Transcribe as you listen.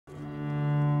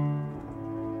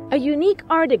A unique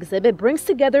art exhibit brings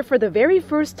together for the very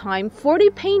first time 40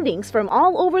 paintings from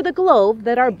all over the globe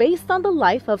that are based on the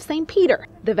life of St. Peter.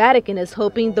 The Vatican is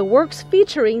hoping the works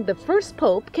featuring the first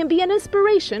pope can be an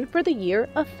inspiration for the year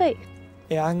of faith.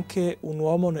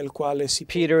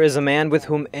 Peter is a man with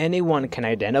whom anyone can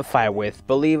identify with,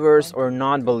 believers or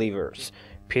non-believers.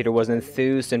 Peter was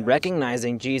enthused in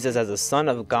recognizing Jesus as the Son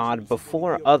of God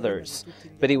before others,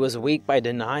 but he was weak by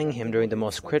denying him during the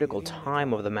most critical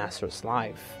time of the Master's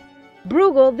life.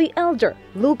 Bruegel the Elder,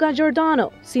 Luca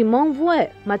Giordano, Simone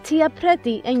Vouet, Mattia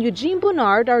Preti, and Eugene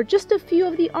Bonnard are just a few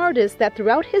of the artists that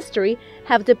throughout history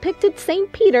have depicted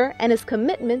St. Peter and his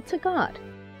commitment to God.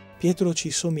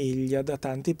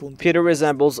 Peter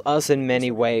resembles us in many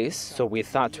ways, so we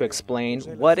thought to explain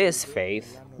what is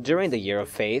faith. During the Year of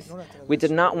Faith, we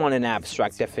did not want an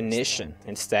abstract definition.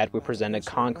 Instead, we present a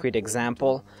concrete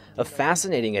example, a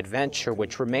fascinating adventure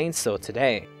which remains so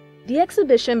today. The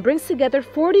exhibition brings together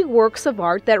 40 works of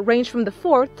art that range from the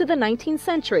 4th to the 19th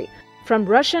century, from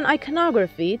Russian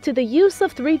iconography to the use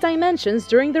of 3 dimensions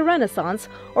during the Renaissance,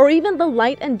 or even the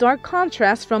light and dark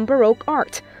contrast from Baroque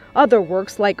art. Other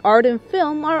works like art and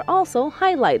film are also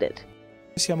highlighted.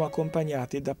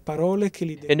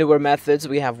 In newer methods,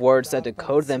 we have words that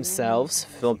decode themselves,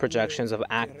 film projections of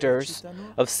actors,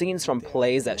 of scenes from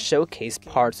plays that showcase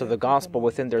parts of the gospel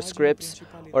within their scripts,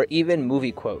 or even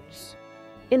movie quotes.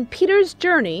 In Peter's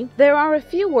journey, there are a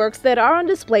few works that are on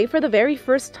display for the very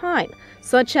first time,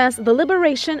 such as The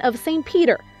Liberation of St.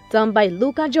 Peter, done by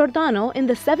Luca Giordano in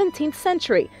the 17th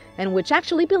century, and which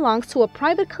actually belongs to a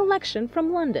private collection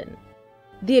from London.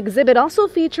 The exhibit also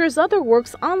features other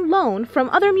works on loan from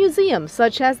other museums,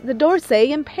 such as the d'Orsay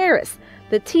in Paris,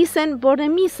 the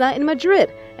Thyssen-Bornemisza in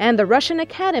Madrid, and the Russian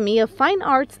Academy of Fine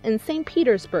Arts in St.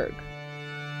 Petersburg.